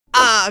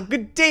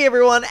Good day,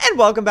 everyone, and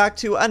welcome back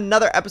to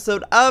another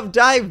episode of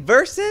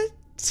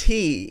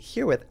Diversity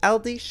here with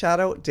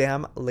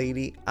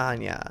LDShadowLady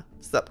Anya.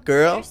 What's up,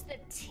 girl? Here's the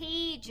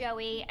tea,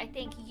 Joey. I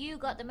think you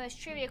got the most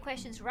trivia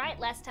questions right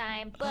last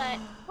time, but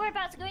we're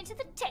about to go into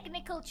the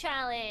technical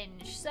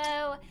challenge.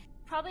 So,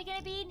 probably going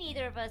to be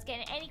neither of us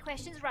getting any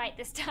questions right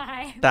this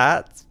time.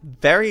 That's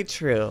very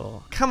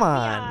true. Come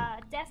on. Yeah,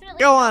 definitely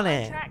go on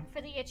in. Track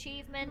for the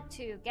achievement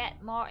to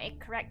get more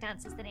correct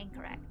answers than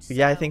incorrect. So,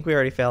 yeah, I think we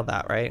already failed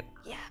that, right?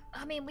 Yeah,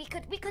 I mean, we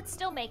could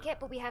still make it,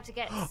 but we have to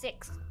get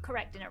 6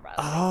 correct in a row.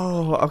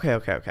 Oh, okay.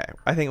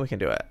 I think we can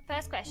do it.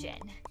 First question.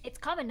 It's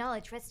common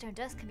knowledge redstone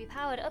dust can be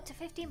powered up to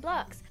 15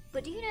 blocks,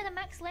 but do you know the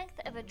max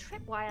length of a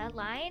tripwire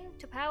line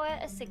to power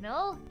a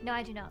signal? No,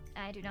 I do not.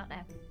 I do not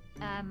know.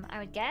 I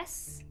would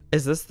guess.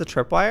 Is this the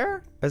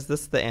tripwire? Is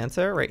this the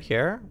answer right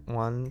here?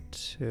 1,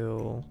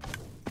 2...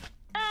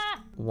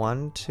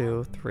 1,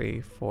 2, 3,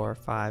 4,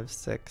 5,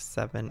 6,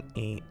 7,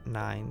 8,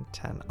 9,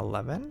 10,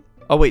 11.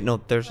 Oh wait, no,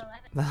 there's...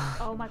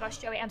 Oh my gosh,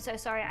 Joey, I'm so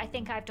sorry. I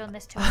think I've done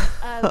this too much.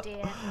 Oh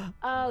dear.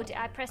 Oh dear,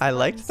 I pressed I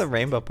liked the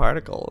rainbow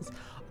particles.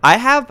 I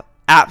have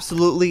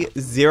absolutely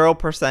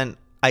 0%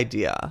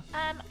 idea.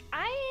 I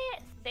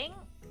think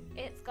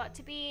it's got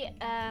to be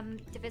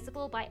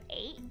divisible by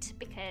 8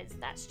 because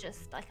that's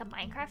just like a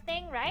Minecraft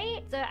thing,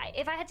 right? So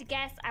if I had to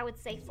guess, I would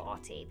say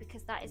 40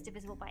 because that is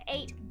divisible by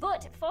 8,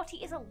 but 40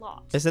 is a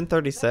lot. Isn't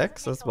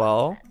 36 as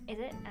well? Is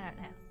it? I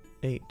don't know.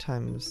 8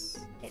 times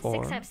 4.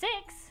 It's 6 times 6.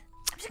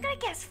 I'm just gonna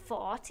guess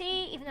 40,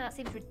 even though that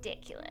seems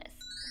ridiculous.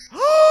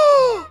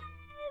 Oh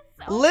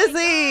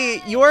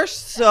Lizzie, you are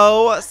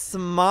so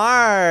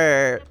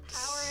smart.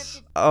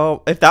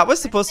 Oh, if that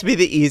was supposed to be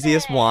the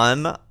easiest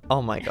one,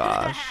 oh my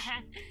gosh.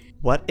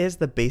 What is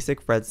the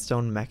basic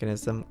redstone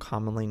mechanism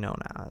commonly known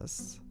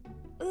as?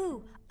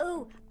 Ooh,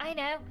 I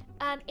know.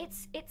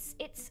 It's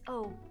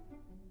oh,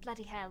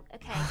 bloody hell.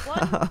 Okay,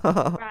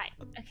 one. Right,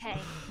 okay,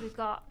 we've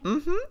got.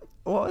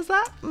 What was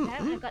that? Okay,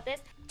 I've got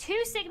this.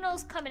 2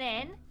 signals coming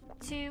in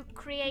to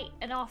create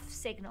an off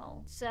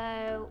signal.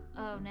 So,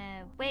 oh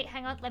no. Wait,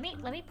 hang on. Let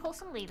me pull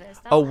some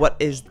levers. Oh, what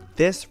is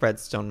this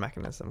redstone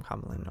mechanism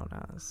commonly known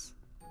as?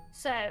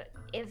 So,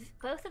 if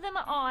both of them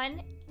are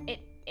on,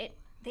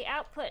 the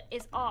output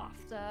is off.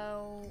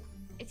 So,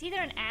 it's either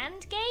an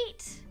AND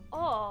gate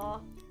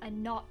or a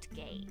NOT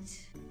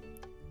gate.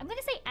 I'm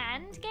gonna say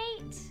AND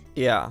gate.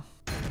 Yeah.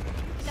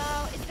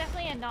 No, it's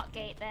definitely a NOT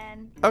gate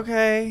then.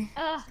 Okay.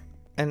 Ugh.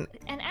 An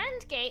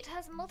AND gate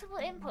has multiple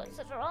inputs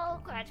that are all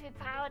required to be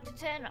powered to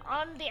turn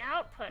on the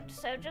output,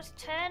 so just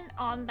turn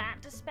on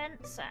that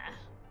dispenser.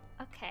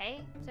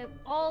 Okay, so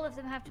all of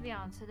them have to be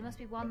on, so there must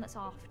be one that's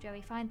off.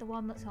 Joey, find the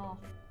one that's off.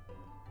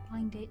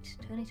 Find it,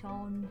 turn it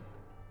on,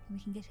 and we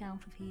can get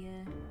out of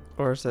here.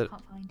 Or is it,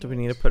 do we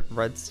need to put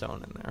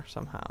redstone in there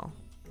somehow?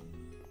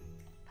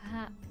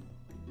 Perhaps.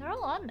 They're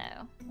all on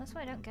though, that's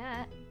what I don't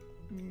get.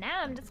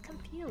 Now I'm just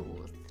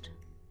confused.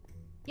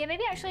 Yeah,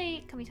 maybe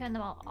actually, can we turn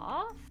them all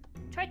off?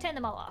 Try turn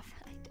them all off.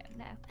 I don't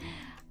know.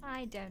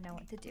 I don't know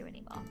what to do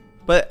anymore.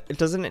 But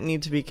doesn't it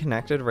need to be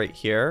connected right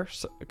here?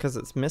 Because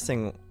it's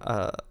missing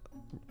No,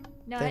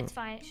 thing. it's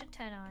fine. It should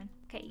turn on.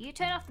 Okay, you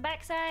turn off the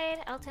back side.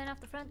 I'll turn off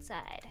the front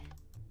side.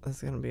 This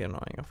is going to be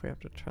annoying if we have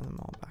to turn them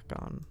all back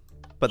on.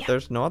 But yeah.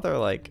 There's no other,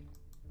 like,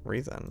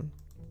 reason.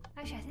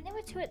 Actually, I think there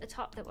were 2 at the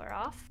top that were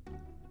off.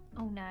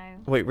 Oh, no.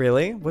 Wait,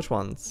 really? Which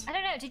ones? I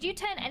don't know. Did you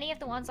turn any of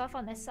the ones off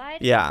on this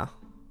side? Yeah.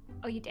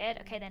 Oh, you did?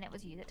 Okay, then it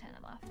was you that turned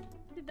them off.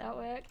 Did that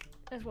work?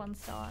 There's one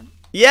still on.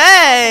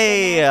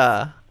 Yay!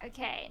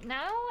 Okay,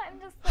 now I'm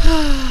just like...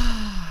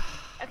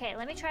 Okay,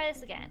 let me try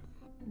this again.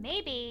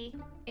 Maybe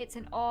it's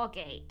an OR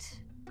gate.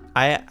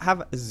 I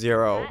have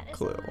 0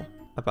 clue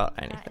about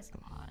anything. That is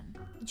on.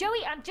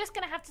 Joey, I'm just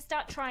gonna have to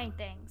start trying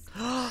things.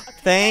 Okay,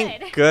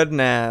 Thank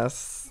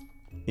goodness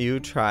you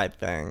tried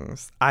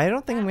things. I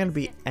don't think I'm going to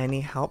be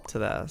any help to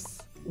this.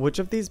 Which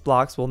of these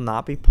blocks will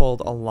not be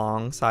pulled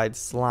alongside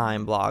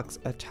slime blocks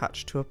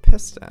attached to a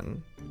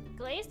piston?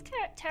 Glazed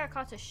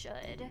terracotta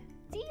should.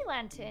 Sea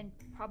lantern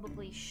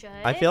probably should.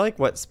 I feel like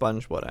wet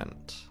sponge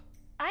wouldn't.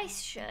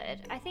 Ice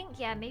should. I think,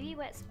 yeah, maybe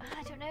wet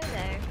I don't know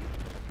though.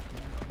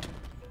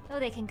 Oh,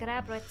 they can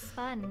grab wet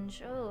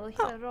sponge. Oh,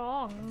 you're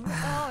wrong.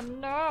 Oh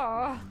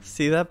no.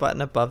 See that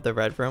button above the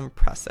red room?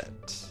 Press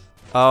it.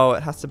 Oh,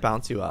 it has to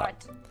bounce you up.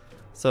 What?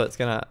 So it's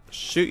gonna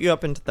shoot you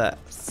up into the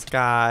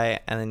sky,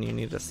 and then you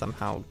need to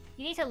somehow...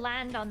 You need to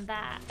land on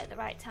that at the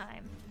right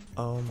time.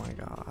 Oh my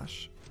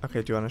gosh.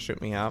 Okay, do you want to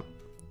shoot me up?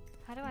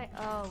 How do I...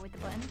 Oh, with the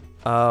button.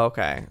 Oh,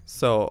 okay.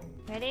 So...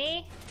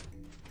 Ready?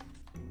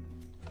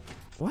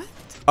 What?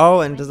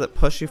 Oh, and does it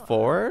push you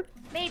forward?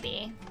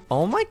 Maybe.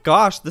 Oh my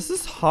gosh, this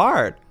is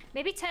hard.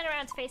 Maybe turn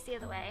around to face the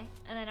other way,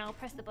 and then I'll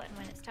press the button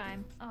when it's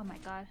time. Oh my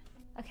god.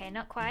 Okay,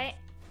 not quite.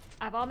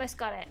 I've almost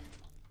got it.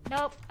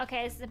 Nope.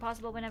 Okay, this is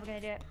impossible. We're never gonna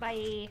do it.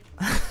 Bye.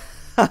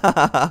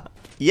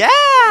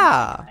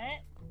 Yeah!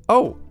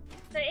 Oh.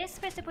 So it is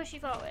supposed to push you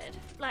forward.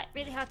 Like,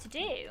 really hard to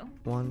do.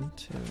 1,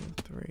 2,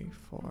 3,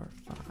 4,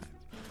 5.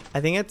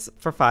 I think it's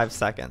for 5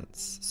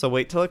 seconds. So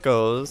wait till it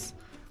goes.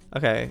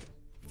 Okay,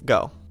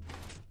 go.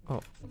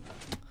 Oh.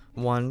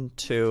 1,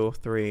 2,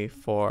 3,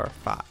 4,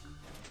 5.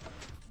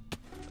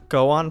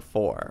 Go on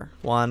 4.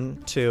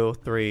 1, 2,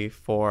 3,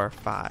 4,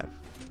 5.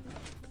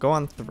 Go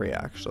on 3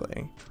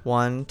 actually.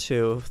 1,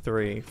 2,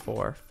 3,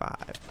 4, 5.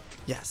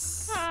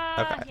 Yes.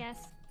 Okay. Yes.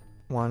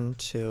 1,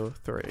 2,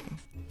 3.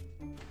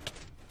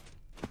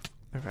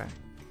 Okay.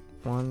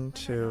 1,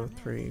 2,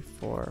 3,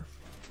 4.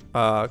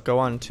 Go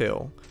on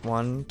 2.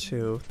 1,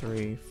 2,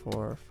 3,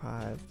 4,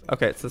 5.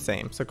 Okay, it's the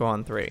same. So go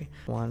on 3.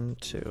 1,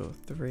 2,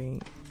 3.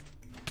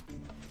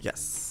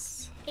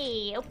 Yes.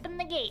 Hey, open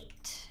the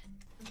gate.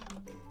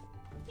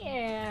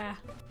 Yeah.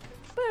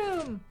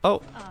 Boom.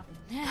 Oh.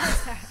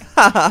 Sorry.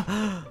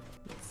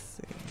 Let's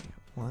see.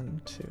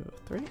 1, 2,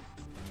 3.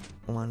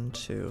 1,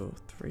 2,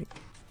 3.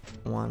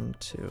 1,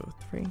 2,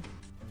 3.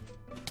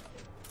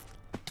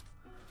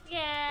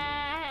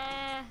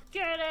 Yeah.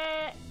 Got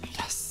it.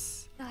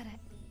 Yes. Got it.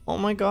 Oh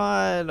my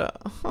god.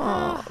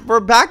 Huh. We're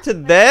back to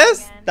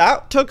this? Again.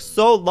 That took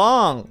so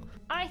long.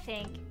 I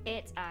think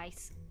it's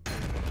ice. No!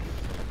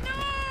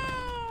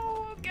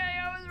 Okay,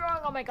 I was wrong.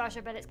 Oh my gosh,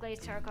 I bet it's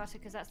glazed terracotta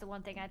because that's the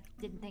one thing I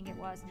didn't think it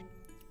was.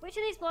 Which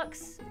of these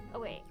blocks? Oh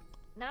wait.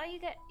 Now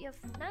get your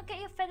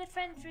feathered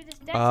friend through this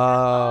death trap.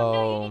 Oh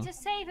no, you need to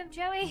save him,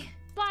 Joey.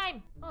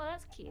 Slime. Oh,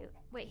 that's cute.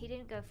 Wait, he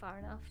didn't go far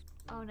enough.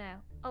 Oh no.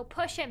 Oh,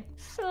 push him.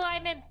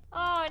 Slime him.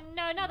 Oh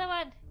no, another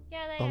one.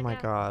 Yeah, there you go. Oh my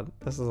god.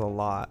 This is a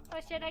lot.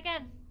 Push it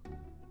again.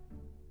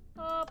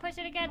 Oh, push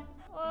it again.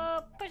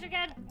 Oh, push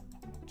again.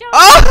 Joey.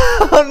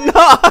 Oh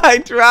no, I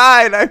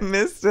tried. I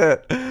missed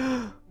it.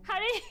 How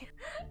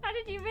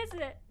did you miss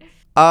it?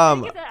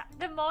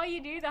 The more you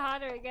do, the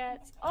harder it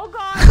gets. Oh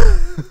god.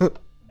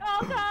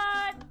 Oh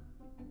god.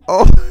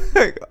 Oh,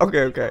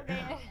 okay.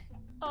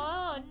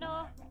 Oh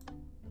no.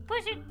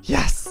 Push it.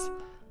 Yes.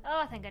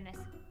 Oh, thank goodness.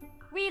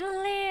 We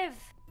live.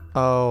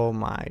 Oh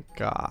my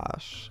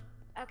gosh.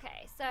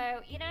 Okay, so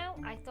you know,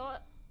 I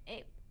thought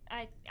it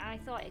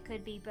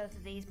could be both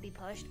of these be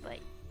pushed, but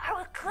I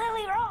was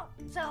clearly wrong.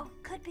 So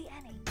could be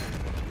any.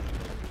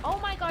 Oh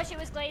my gosh, it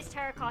was glazed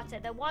terracotta.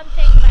 The one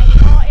thing that I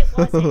thought it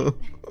wasn't.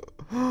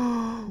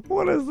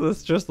 What is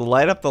this? Just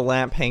light up the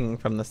lamp hanging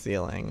from the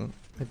ceiling.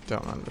 I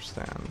don't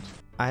understand.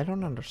 I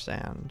don't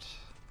understand.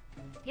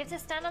 You have to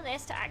stand on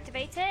this to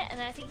activate it, and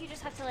then I think you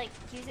just have to like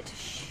use it to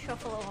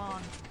shuffle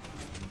along.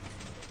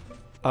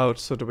 Oh,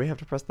 so do we have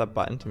to press that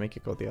button to make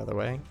it go the other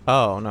way?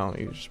 Oh, no,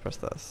 you just press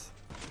this.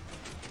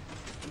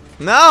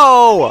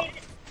 No!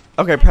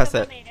 Okay, press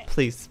it.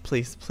 Please,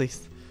 please,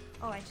 please.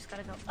 Oh, I just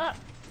gotta go up.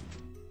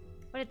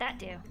 What did that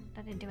do?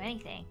 That didn't do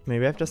anything.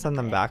 Maybe I have to send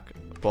them back,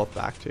 both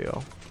back to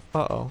you.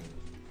 Uh-oh.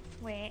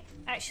 Wait,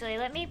 actually,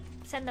 let me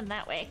send them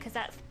that way, because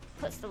that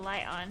puts the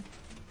light on.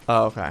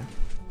 Oh, okay. Okay,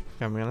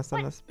 I'm gonna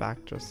send this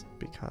back just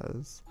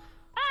because.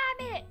 Ah, I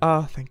made it!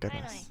 Oh, thank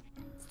goodness. Finally.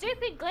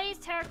 Stupid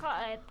glazed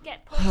terracotta,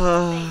 get pushed in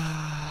the face.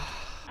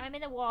 I'm in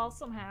the wall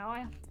somehow. I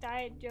almost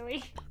died,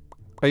 Joey.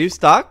 Are you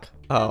stuck?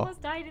 I Oh.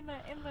 almost died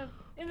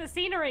in the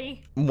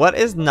scenery. What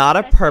is not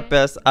a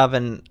purpose of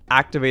an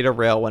activator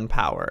rail when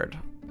powered?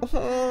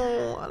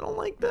 Oh, I don't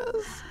like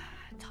this.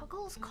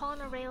 Toggles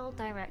corner rail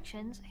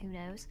directions, who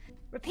knows.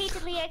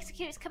 Repeatedly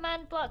executes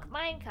command block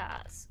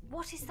minecarts.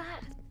 What is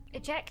that?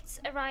 Ejects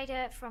a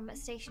rider from a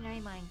stationary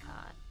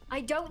minecart. I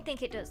don't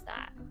think it does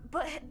that,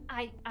 but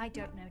I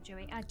don't know,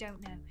 Joey. I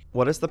don't know.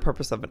 What is the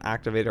purpose of an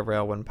activator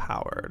rail when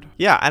powered?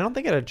 Yeah, I don't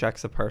think it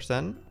ejects a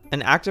person.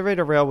 An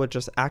activator rail would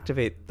just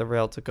activate the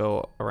rail to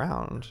go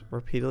around.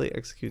 Repeatedly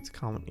executes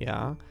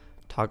yeah.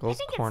 Toggles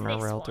corner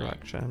rail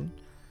direction.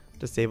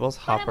 Disables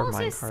hopper minecarts.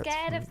 I'm also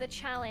scared of the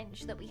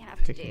challenge that we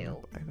have to do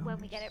when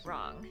we get it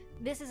wrong.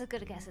 This is as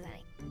good a guess as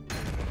any.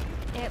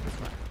 It was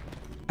wrong.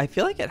 I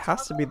feel like it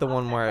has to be the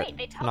one where Wait,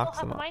 they it knocks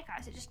them up.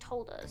 minecarts. It just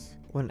told us.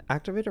 When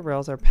activator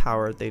rails are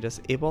powered, they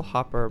disable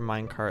hopper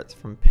minecarts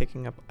from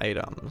picking up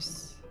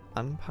items.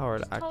 Unpowered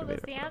Just told us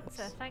activator the rails.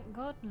 answer. Thank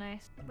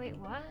goodness. Wait,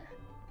 what?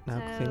 Now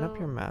clean up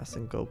your mess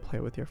and go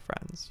play with your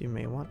friends. You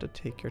may want to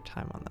take your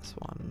time on this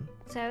one.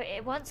 So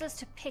it wants us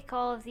to pick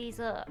all of these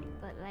up,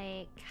 but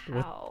like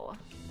how?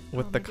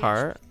 With the maybe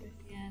cart? it's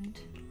at the end.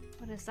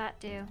 What does that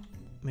do?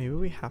 Maybe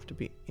we have to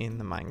be in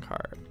the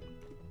minecart.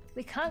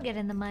 We can't get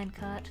in the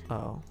minecart.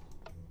 Oh.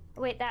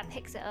 Wait, that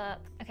picks it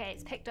up. Okay,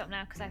 it's picked up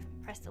now because I've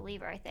pressed the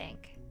lever, I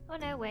think. Oh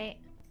no, wait.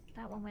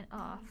 That one went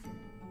off.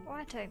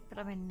 Why don't put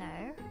them in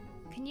now?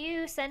 Can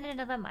you send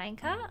another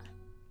minecart?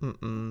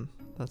 Mm-mm.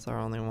 That's our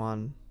only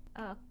one.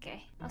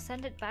 Okay, I'll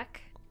send it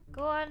back.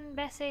 Go on,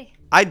 Bessie.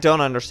 I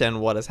don't understand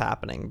what is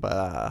happening,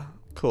 but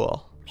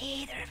cool.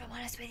 Me either, if I'm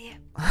honest with you.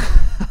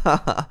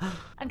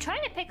 I'm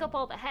trying to pick up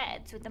all the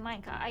heads with the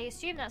minecart. I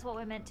assume that's what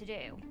we're meant to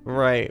do.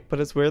 Right, but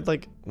it's weird,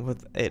 like,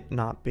 with it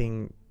not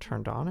being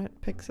turned on, it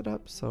picks it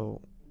up,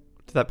 so...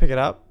 Did that pick it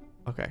up?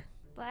 Okay.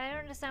 But I don't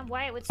understand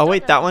why it would Oh stop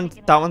wait, them from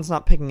picking it up. one's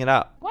not picking it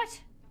up.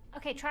 What?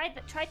 Okay, try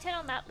turn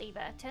on that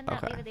lever. Turn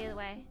that lever the other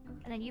way.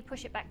 And then you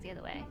push it back the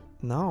other way.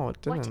 No,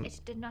 it didn't. What?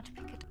 It did not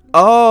pick it up.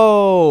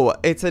 Oh!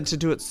 It said to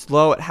do it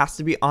slow, it has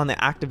to be on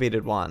the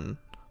activated one.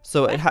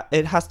 So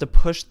it has to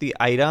push the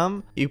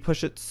item. You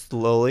push it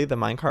slowly, the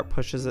minecart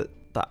pushes the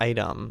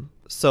item.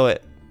 So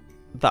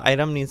the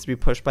item needs to be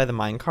pushed by the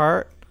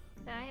minecart.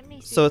 The item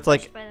needs to So be it's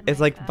like pushed by the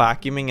minecart.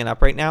 vacuuming it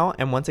up right now,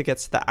 and once it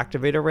gets to the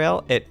activator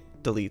rail, it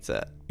deletes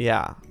it.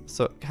 Yeah,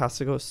 so it has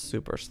to go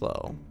super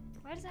slow.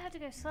 Why does it have to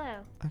go slow?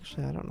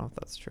 Actually, I don't know if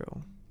that's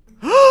true.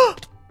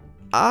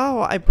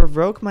 Ow, I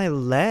broke my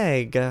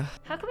leg.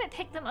 How come it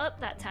picked them up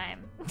that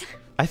time?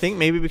 I think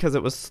maybe because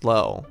it was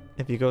slow.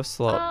 If you go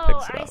slow, it Oh,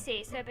 picks it I up.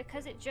 see. So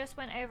because it just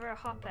went over a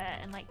hopper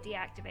and like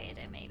deactivated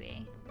it,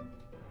 maybe.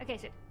 Okay,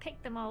 so it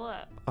picked them all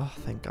up. Oh,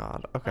 thank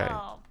God. Okay.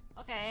 Oh,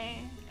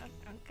 okay.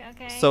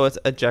 Okay. So it's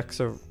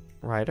ejects a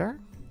rider?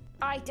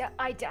 I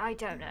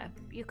don't know.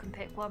 You can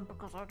pick one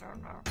because I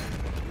don't know.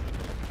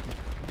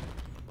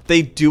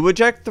 They do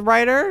eject the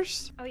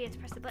riders? Oh, you have to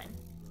press the button.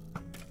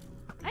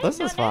 This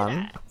did is not know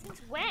fun. that.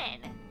 Since when?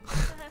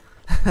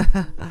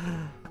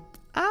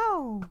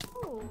 Ow.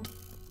 Ooh.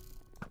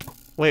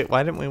 Wait,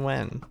 why didn't we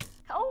win?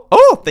 Oh.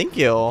 Oh, thank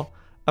you.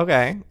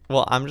 Okay.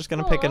 Well, I'm just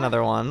going to pick Cool.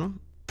 another one.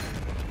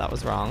 That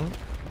was wrong.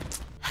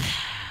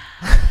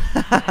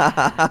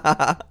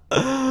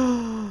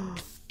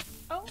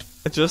 Oh.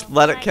 Just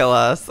let it kill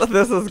us.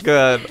 This is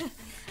good.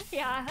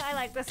 Yeah, I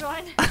like this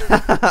one.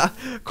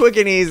 Quick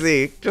and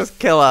easy. Just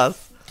kill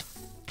us.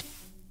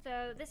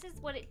 So this is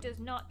what it does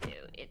not do.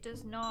 It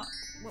does not.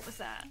 What was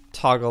that?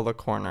 Toggle the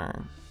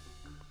corner.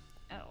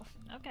 Oh,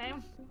 okay,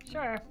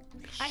 sure.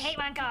 I hate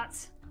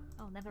minecarts.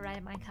 I'll never ride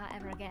a minecart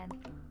ever again.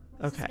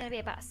 This is Okay. gonna be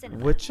about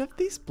cinema. Which of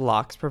these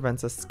blocks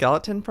prevents a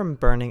skeleton from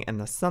burning in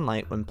the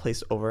sunlight when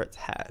placed over its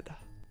head?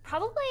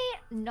 Probably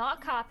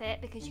not carpet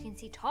because you can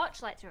see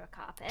torchlight through a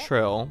carpet.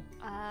 True.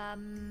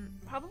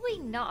 Probably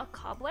not a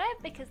cobweb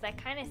because they're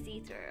kind of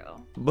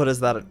see-through. But is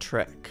that a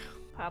trick?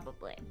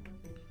 Probably.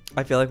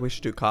 I feel like we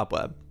should do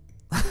cobweb.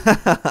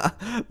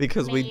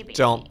 Because we Maybe.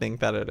 don't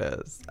think that it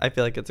is. I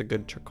feel like it's a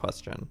good trick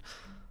question.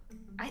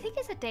 I think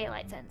it's a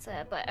daylight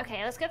sensor, but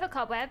okay, let's go for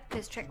cobweb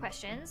because trick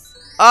questions.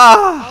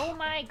 Ah! Oh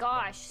my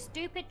gosh,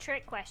 stupid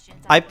trick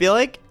questions. I feel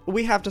like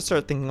we have to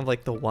start thinking of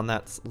like the one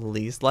that's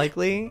least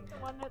likely. The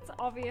one that's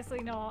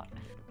obviously not.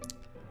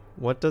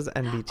 What does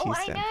NBT Oh,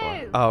 I stand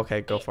know. for? Oh, okay,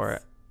 go for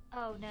it.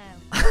 Oh no.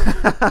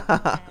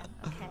 No.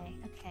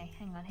 Okay,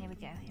 hang on, here we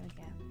go.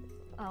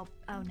 Oh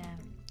no.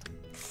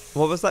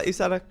 What was that you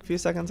said a few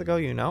seconds ago?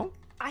 You know?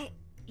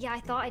 Yeah, I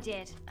thought I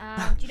did.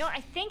 Do you know what? I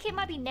think it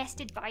might be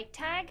nested byte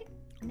tag.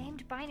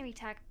 Named binary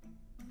tag.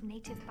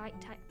 Native byte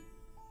tag.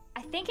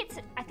 I think it's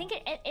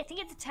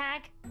a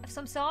tag of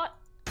some sort.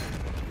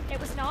 It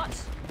was not.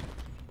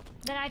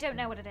 Then I don't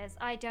know what it is.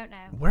 I don't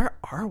know. Where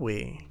are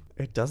we?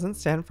 It doesn't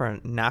stand for a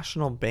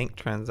national bank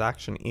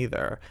transaction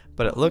either,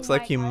 but it looks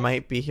like you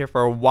might be here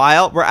for a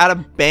while. We're at a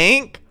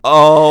bank?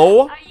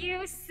 Oh. Are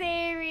you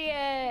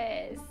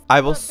serious? I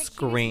will Look, the queue's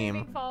scream.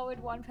 moving forward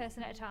one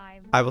person at a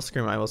time. I will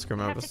scream, I will scream,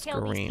 You I have will to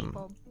kill these scream.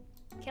 people.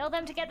 Kill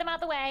them to get them out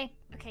the way.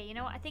 Okay, you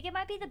know what? I think it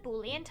might be the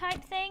Boolean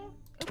type thing.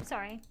 Oops,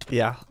 sorry.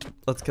 Yeah,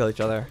 let's kill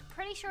each other.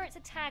 Pretty sure it's a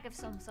tag of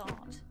some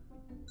sort.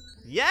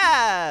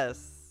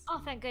 Yes!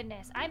 Oh, thank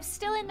goodness. I'm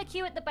still in the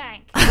queue at the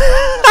bank.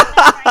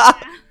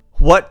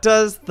 What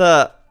does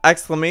the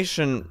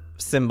exclamation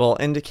symbol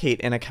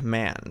indicate in a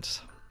command?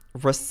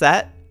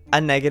 Reset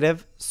a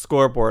negative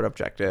scoreboard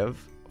objective,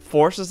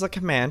 forces a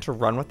command to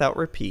run without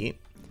repeat,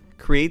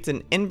 creates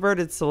an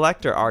inverted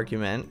selector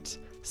argument,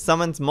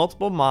 summons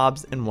multiple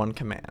mobs in one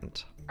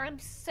command. I'm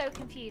so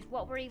confused.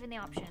 What were even the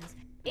options?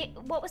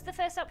 What was the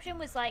first option?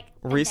 Was like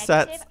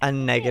Resets a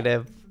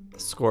negative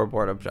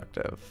scoreboard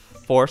objective,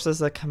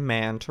 forces a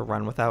command to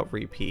run without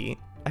repeat.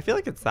 I feel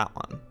like it's that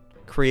one.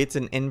 Creates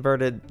an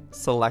inverted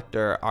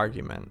selector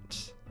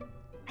argument.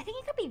 I think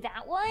it could be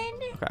that one.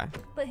 Okay.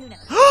 But who knows?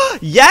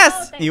 Yes,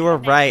 Oh, thank you were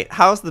goodness. right.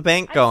 How's the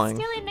bank going?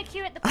 I'm still in the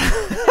queue at the bank.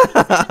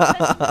 37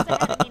 person's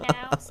ahead of me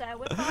now, so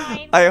we're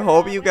fine. I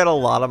hope you get a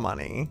lot of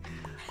money.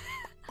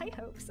 I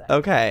hope so.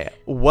 Okay,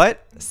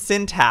 what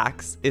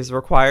syntax is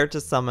required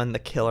to summon the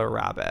killer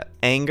rabbit?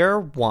 Anger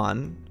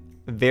 1,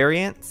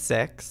 variant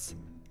 6,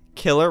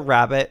 killer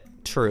rabbit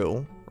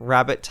true,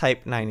 rabbit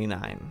type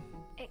 99.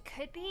 It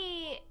could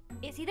be.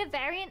 It's either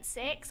variant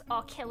 6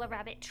 or killer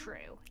rabbit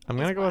true. I'm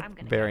gonna is go what with I'm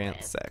gonna variant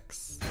with.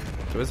 6.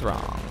 It was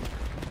wrong.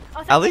 Oh,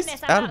 thank At least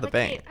goodness, I'm out of the queue.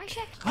 bank. I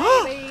checked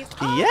please.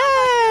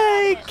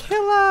 Yay! Oh,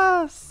 Kill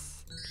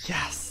us!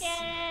 Yes!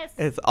 yes.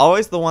 It's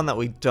always the one that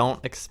we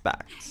don't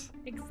expect.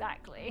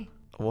 Exactly.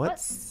 What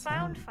What's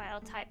found file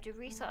type do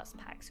resource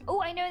packs?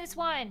 Oh, I know this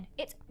one.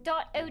 It's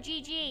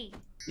 .ogg.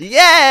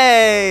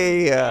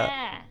 Yay!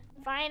 Yeah.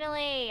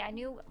 Finally, I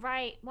knew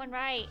one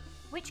right.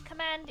 Which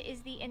command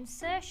is the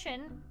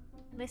insertion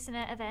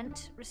listener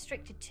event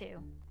restricted to?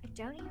 I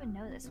don't even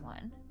know this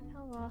one.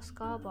 Hello,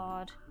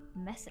 scoreboard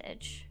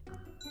message.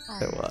 Oh,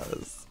 It no.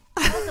 was.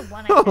 That was the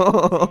one I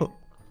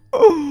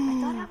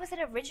thought that was an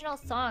original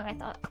song. I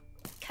thought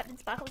Captain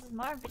Sparkles was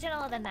more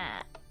original than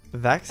that.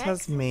 Vex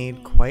has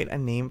made quite a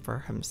name for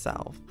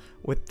himself.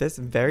 With this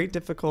very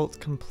difficult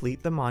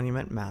complete the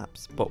monument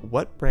maps, but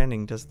what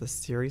branding does this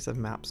series of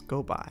maps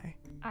go by?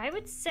 I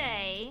would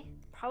say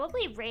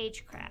probably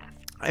Ragecraft.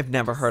 I've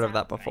never heard of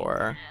that Sound right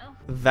before. now.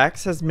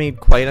 Vex has made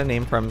quite a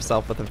name for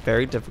himself with a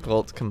very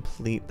difficult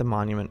complete the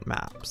monument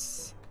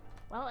maps.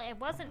 Well, it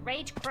wasn't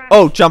rage crash.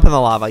 Oh, jump in the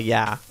lava.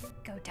 Yeah.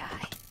 Go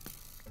die.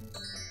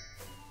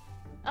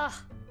 Ugh.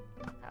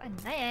 That was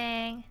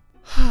annoying.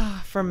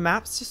 From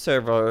maps to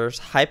servers,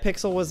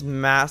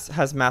 Hypixel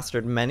has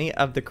mastered many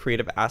of the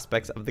creative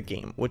aspects of the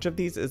game. Which of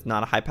these is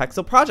not a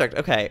Hypixel project?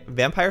 Okay,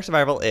 Vampire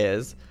Survival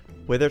is.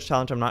 Wither's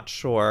Challenge, I'm not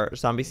sure.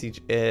 Zombie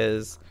Siege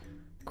is.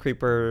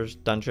 Creeper's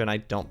Dungeon, I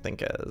don't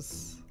think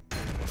is.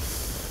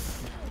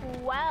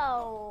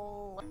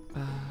 Well.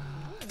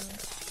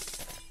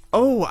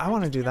 Oh, I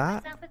want to do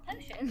that.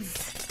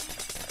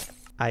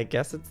 I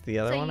guess it's the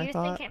other one I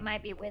thought. So you think it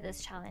might be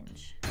Wither's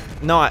Challenge?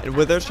 No,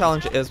 Wither's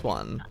Challenge is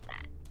one.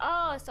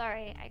 Oh,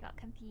 sorry. I got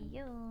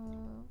confused.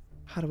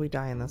 How do we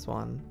die in this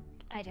one?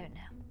 I don't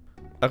know.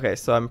 Okay,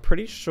 so I'm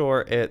pretty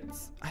sure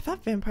it's... I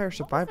thought Vampire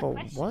Survival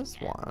was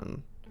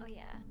one. Oh,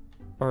 yeah.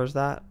 Or is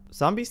that...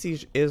 Zombie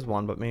Siege is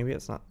one, but maybe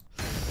it's not...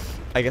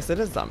 I guess it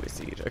is Zombie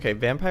Siege. Okay,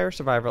 Vampire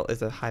Survival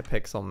is a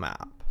Hypixel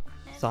map.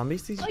 Zombie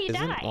Siege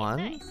isn't one.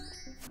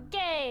 Nice.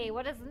 Yay!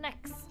 What is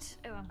next?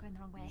 Oh, I'm going the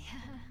wrong way.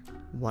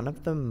 One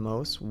of the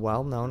most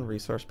well-known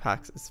resource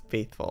packs is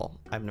Faithful.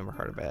 I've never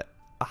heard of it.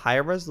 A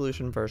higher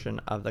resolution version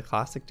of the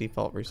classic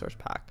default resource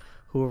pack.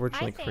 Who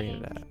originally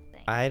created it?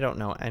 I don't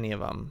know any of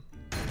them.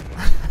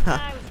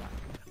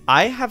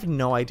 I have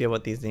no idea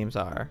what these names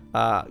are.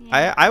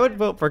 I would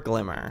vote for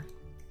Glimmer.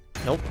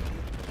 Nope.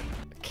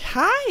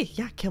 Kai!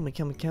 Yeah, kill me,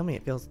 kill me, kill me.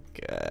 It feels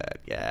good.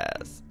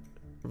 Yes.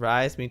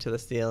 Rise me to the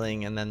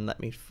ceiling and then let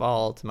me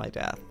fall to my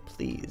death,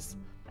 please.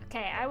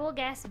 Okay, I will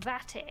guess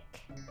Vatic.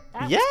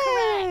 That Yay!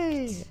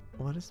 was correct.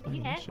 What is my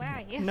mission? Where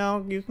are you?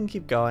 No, you can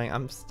keep going.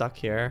 I'm stuck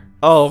here.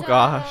 Oh,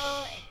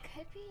 gosh. It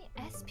could be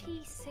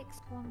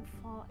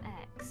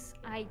SP614X.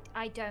 I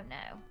don't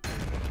know.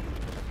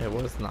 It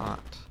was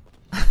not.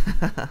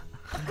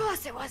 Of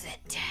course it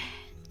wasn't.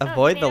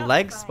 Avoid the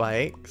leg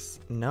spikes.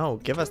 No,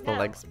 give us the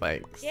leg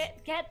spikes.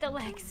 Get the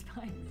leg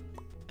spikes.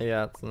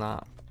 Yeah, it's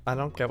not. I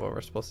don't get what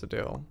we're supposed to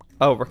do.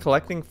 Oh, we're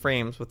collecting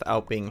frames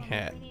without being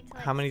hit.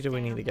 How many do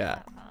we need to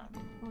get?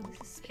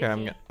 Here,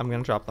 I'm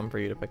gonna drop them for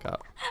you to pick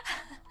up.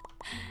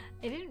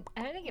 I don't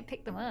think it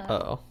picked them up. Uh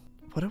oh.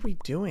 What are we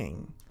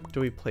doing?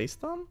 Do we place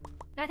them?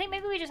 No, I think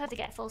maybe we just have to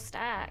get full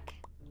stack.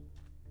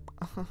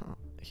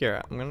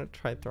 Here, I'm gonna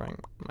try throwing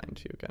mine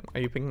to you again. Are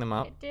you picking them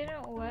up? It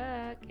didn't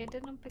work. It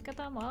didn't pick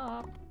them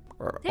up.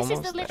 We're this is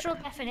the literal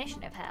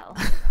definition of hell.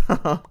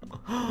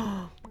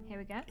 Here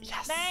we go.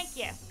 Yes. Thank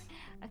you.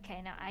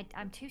 Okay, now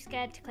I'm too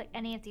scared to click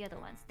any of the other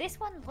ones. This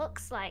one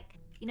looks like,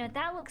 you know,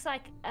 that looks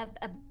like a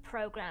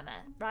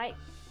programmer, right?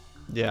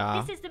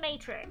 Yeah. This is the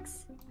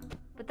Matrix.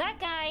 But that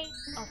guy,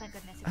 oh thank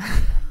goodness.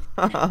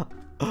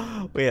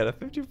 We had a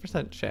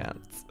 50%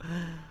 chance.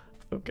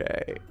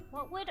 Okay.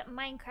 What would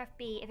Minecraft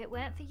be if it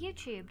weren't for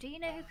YouTube? Do you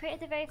know who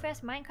created the very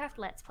first Minecraft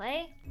Let's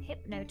Play?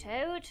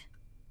 Hypnotoad,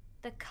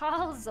 the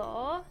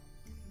Carlzor,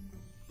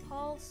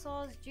 Paul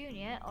Saws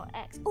Jr. or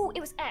X? Oh,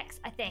 it was X,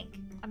 I think.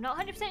 I'm not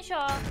 100%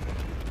 sure.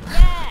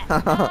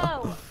 Yeah.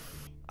 No.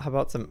 How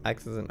about some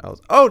X's and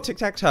O's? Oh,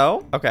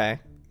 tic-tac-toe. Okay.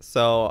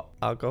 So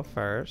I'll go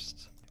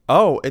first.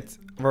 Oh, it's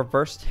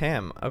reversed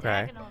him. Okay.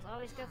 Diagonals.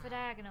 Always go for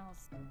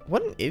diagonals.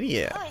 What an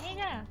idiot. Oh, here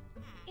you go.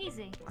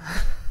 Easy.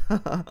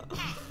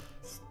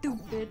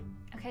 Stupid.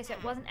 Okay, so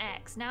it wasn't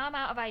X. Now I'm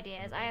out of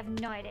ideas. I have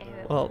no idea who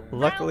it was. Well,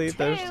 luckily Round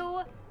there's...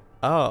 two.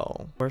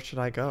 Oh, where should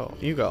I go?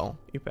 You go.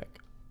 You pick.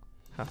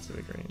 Has to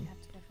be green. You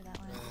have to go for that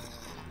one.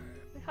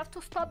 We have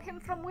to stop him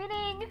from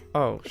winning.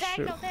 Oh,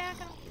 shoot.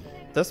 Diagonal.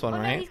 This one,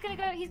 right?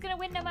 No, he's gonna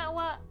win no matter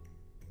what.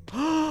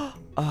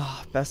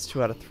 Oh, best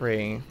 2 out of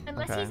 3.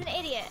 Unless okay. he's an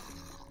idiot.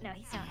 No,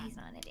 he's not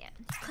an idiot.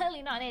 He's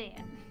clearly not an idiot.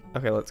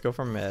 Okay, let's go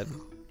for mid.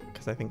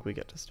 Because I think we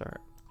get to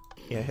start.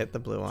 Yeah, hit the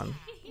blue one.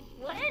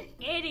 What an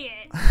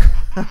idiot.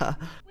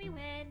 We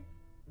win.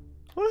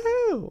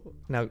 Woohoo!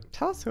 Now,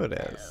 tell us who it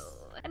is.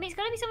 I mean, it's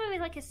gotta be someone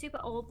with like a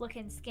super old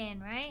looking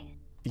skin, right?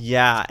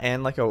 Yeah,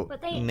 and like a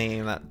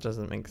name that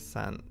doesn't make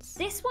sense.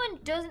 This one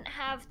doesn't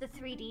have the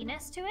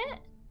 3D-ness to it.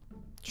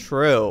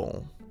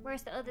 True.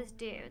 Whereas the others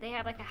do. They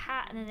have like a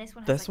hat, and then this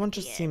one has This like one a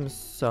just beard. seems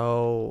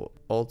so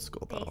old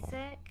school though.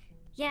 Basic.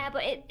 Yeah,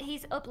 but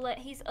he's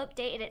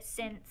updated it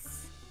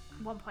since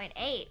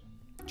 1.8.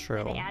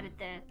 True. They added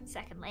the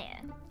second layer.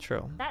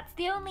 True. That's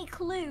the only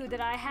clue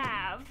that I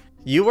have.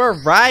 You were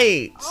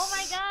right! Oh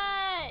my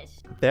gosh!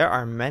 There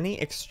are many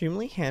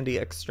extremely handy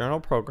external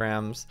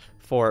programs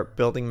for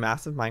building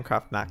massive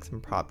Minecraft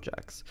Maxim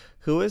projects.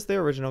 Who is the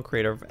original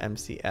creator of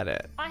MC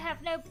Edit? I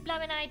have no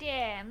blooming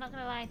idea. I'm not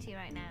gonna lie to you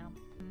right now.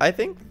 I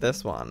think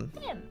this one.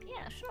 Him.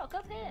 Yeah, sure,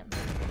 go for him.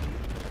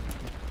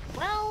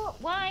 Well,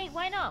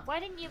 why not? Why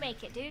didn't you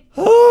make it, dude?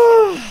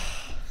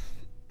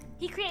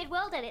 He created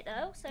World Edit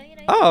though, so you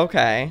know. Oh,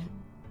 okay.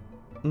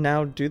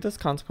 Now do this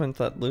consequence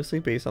that loosely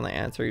based on the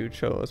answer you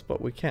chose,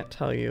 but we can't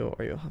tell you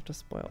or you'll have to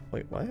spoil.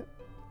 Wait, what?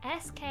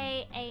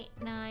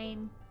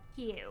 SK89Q.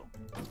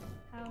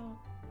 How?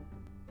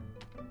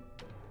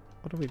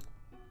 What do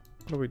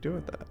we do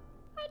with that?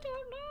 I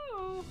don't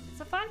know. It's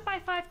a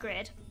 5x5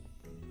 grid.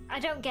 I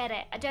don't get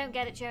it. I don't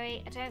get it,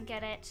 Joey. I don't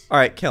get it. All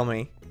right, kill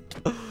me.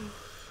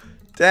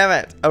 Damn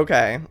it.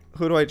 Okay,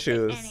 who do I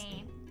choose?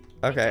 Any.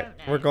 Okay,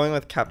 we're going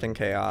with Captain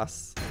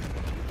Chaos.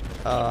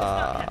 It's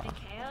not Captain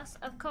Chaos,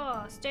 of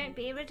course. Don't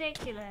be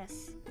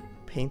ridiculous.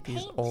 Paint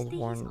these old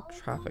worn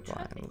traffic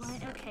lines.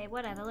 Okay,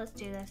 whatever. Let's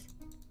do this.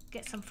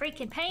 Get some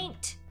freaking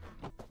paint.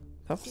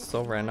 That was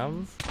so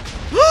random.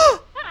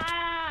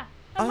 Ah!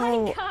 A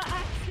minecart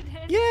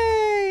accident.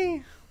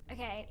 Yay!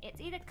 Okay,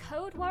 it's either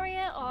Code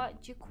Warrior or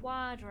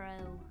Jigarbov.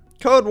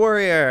 Code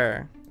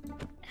Warrior.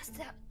 That's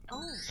that. Oh,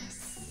 I was gonna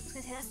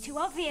say that's too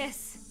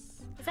obvious.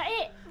 Is that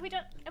it? Have we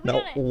done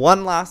it?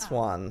 One last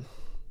one,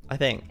 I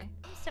think. Okay.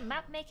 So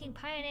map-making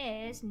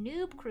pioneers,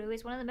 Noob Crew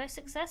is one of the most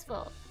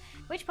successful.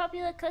 Which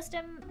popular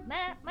custom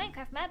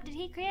Minecraft map did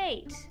he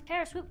create?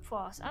 Terra Swoop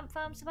Force, Amp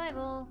Farm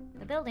Survival,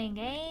 The Building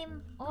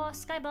Game, or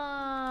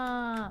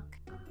Skyblock?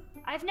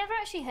 I've never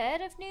actually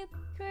heard of Noob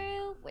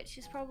Crew, which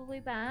is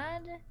probably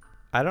bad.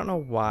 I don't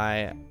know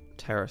why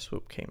Terra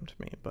Swoop came to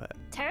me, but...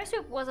 Terra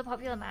Swoop was a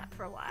popular map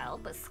for a while,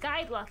 but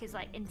Skyblock is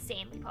like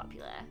insanely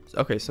popular.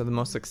 Okay, so the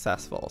most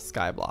successful,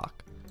 Skyblock.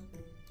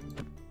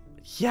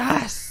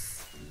 Yes!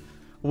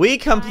 We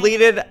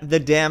completed the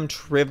damn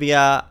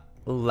trivia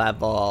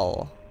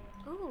level.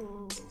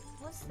 Ooh,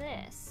 what's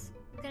this?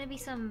 It's gonna be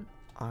some...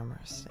 Armor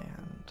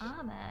stand.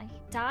 Armor.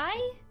 Dye?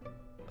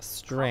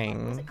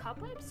 String. Was it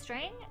cobweb?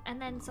 String?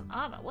 And then some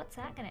armor. What's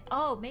that gonna...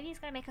 Oh, maybe it's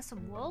gonna make us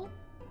some wool?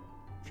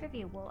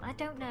 Trivia wool. I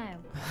don't know.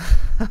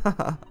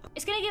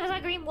 It's gonna give us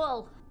our green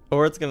wool.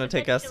 Or it's gonna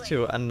take us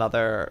to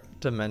another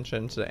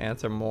dimension to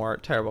answer more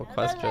terrible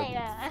questions.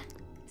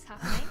 It's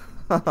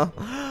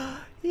happening.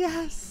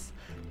 Yes.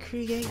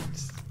 Create.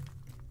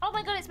 Oh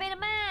my god, it's made a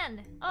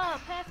man.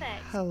 Oh,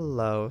 perfect.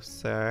 Hello,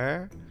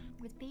 sir.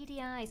 With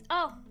beady eyes.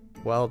 Oh.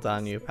 Well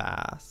done, you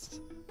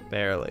passed.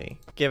 Barely.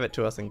 Give it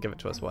to us and give it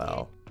to us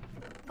well.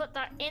 Put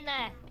that in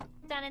there.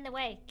 Stand in the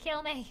way.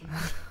 Kill me.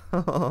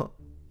 I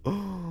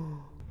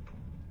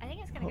think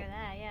it's gonna go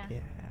there, yeah. Yeah.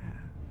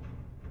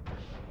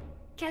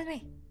 Kill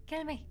me.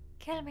 Kill me.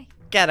 Kill me.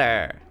 Get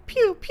her.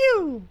 Pew,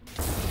 pew.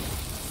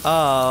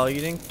 Oh, you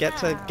didn't get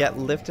to get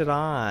lifted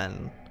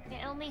on.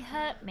 It only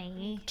hurt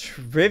me.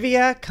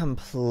 Trivia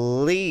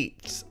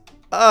complete.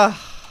 Ugh.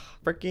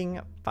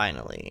 Freaking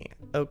finally.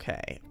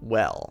 Okay,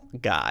 well,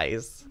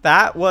 guys,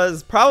 that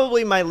was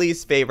probably my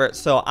least favorite,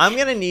 so I'm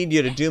gonna need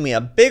you to do me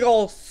a big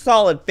ol'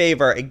 solid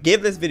favor and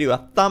give this video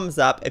a thumbs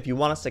up if you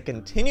want us to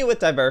continue with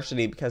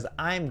diversity, because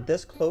I'm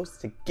this close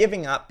to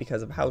giving up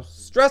because of how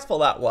stressful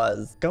that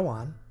was. Go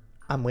on.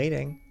 I'm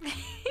waiting.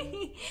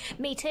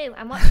 Me too.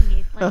 I'm watching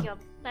you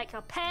like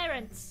your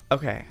parents.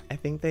 Okay, I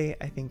think they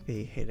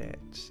hit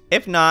it.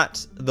 If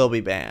not, they'll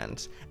be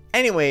banned.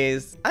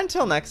 Anyways,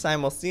 until next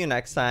time, we'll see you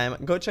next time.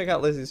 Go check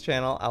out Lizzie's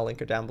channel. I'll link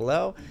her down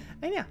below.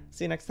 And yeah,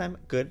 see you next time.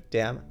 Good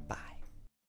damn bye.